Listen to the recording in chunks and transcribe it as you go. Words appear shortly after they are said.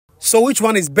So which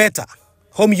one is better,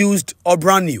 home used or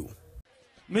brand new?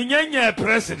 Minyanya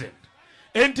president.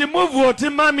 Enti muvote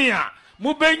mamia.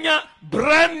 Mubenya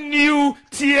brand new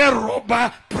tier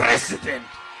rubber president.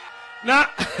 Na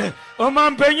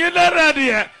omampenye da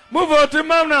radia. Muvote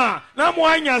mamna. Na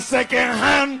mwanya second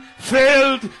hand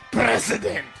failed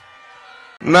president.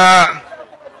 Na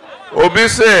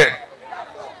obise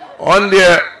on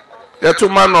the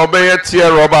Yatuman obey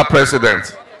tier rubber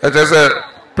president. It is a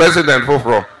president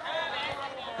for.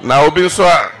 Now obiso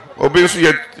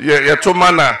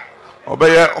Yatumana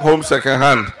obey home second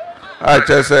hand. I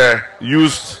just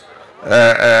used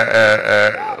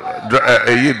a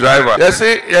driver. Yes,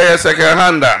 yeah, second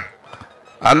hander.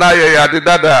 And now yeah,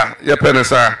 adidada ya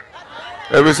penisa.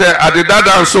 We say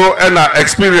adidada so and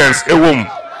experience a womb.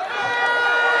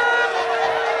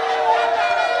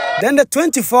 Then the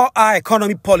 24-hour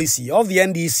economy policy of the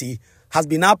NDC has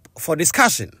been up for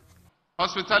discussion.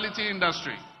 Hospitality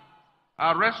industry,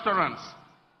 our restaurants,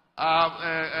 our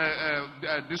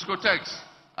discotheques,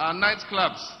 our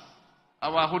nightclubs,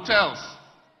 our hotels,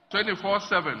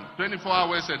 24/7, 24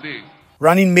 hours a day.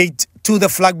 Running mate to the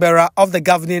flag bearer of the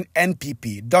governing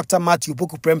NPP, Dr. Matthew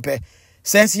Poku-Prempeh,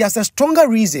 says he has a stronger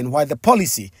reason why the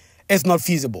policy is not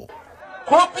feasible.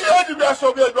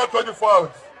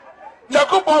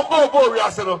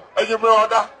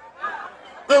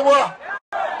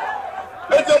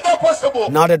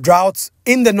 Now the droughts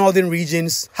in the northern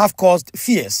regions have caused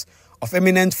fears of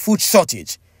imminent food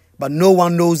shortage, but no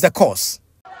one knows the cause.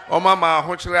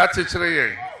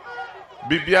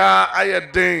 Bibia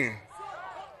ayedin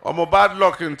omo bad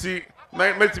luck nti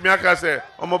metimi aka say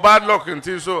omo bad luck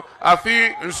nti so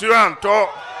afi insurance to.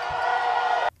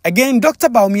 Again, Dr.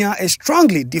 Baumia is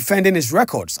strongly defending his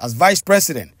records as vice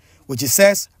president, which he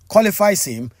says qualifies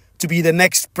him to be the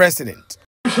next president.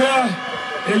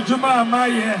 Ejuma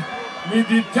Amaye with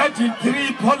the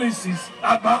 33 policies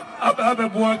about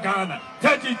Ghana.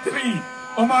 33.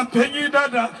 Oman Penny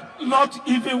Dada, not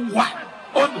even one.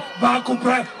 On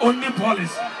Bakupe only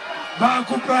policy.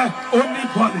 Bakupe only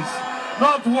policy.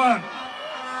 Not one.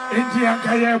 India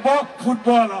Kayabo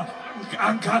footballer.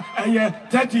 Anka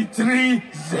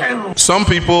 33-0. Some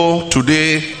people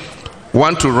today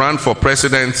want to run for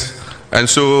president, and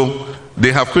so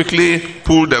they have quickly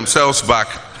pulled themselves back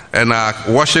and are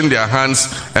washing their hands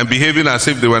and behaving as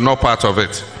if they were not part of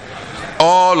it.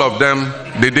 All of them,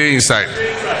 they did inside.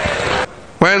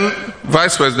 When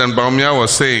Vice President Baumia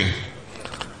was saying,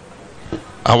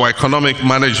 our economic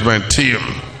management team,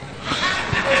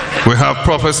 we have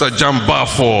Professor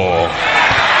Jambafo,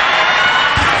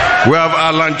 we have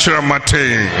Alan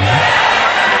Chiramatin,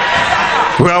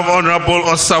 we have Honorable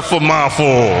Osafo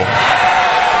Mafo,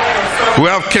 we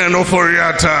have Ken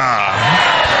Oforiata.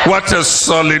 What a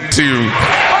solid team.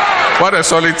 What a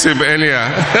solid team,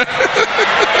 Elia.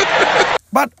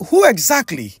 But who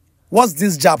exactly was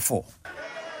this job for?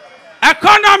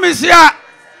 Economists here,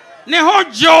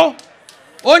 Nehojo,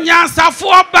 Onyansafu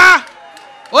Oba,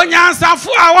 Onyansafu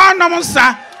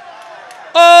Awanamusa,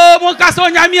 Oh, Mukaso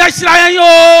Nyamia Shrai,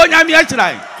 oh, Nyamia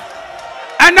Shrai.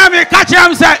 And now we catch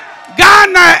him say,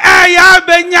 Ghana, Eya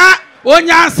Benya,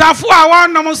 Onyansafu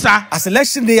Awanamusa. As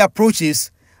election day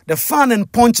approaches, the fun and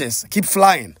punches keep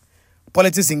flying.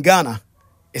 Politics in Ghana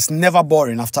is never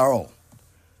boring after all.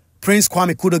 Prince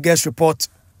Kwame Kudo guest report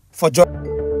for Joy.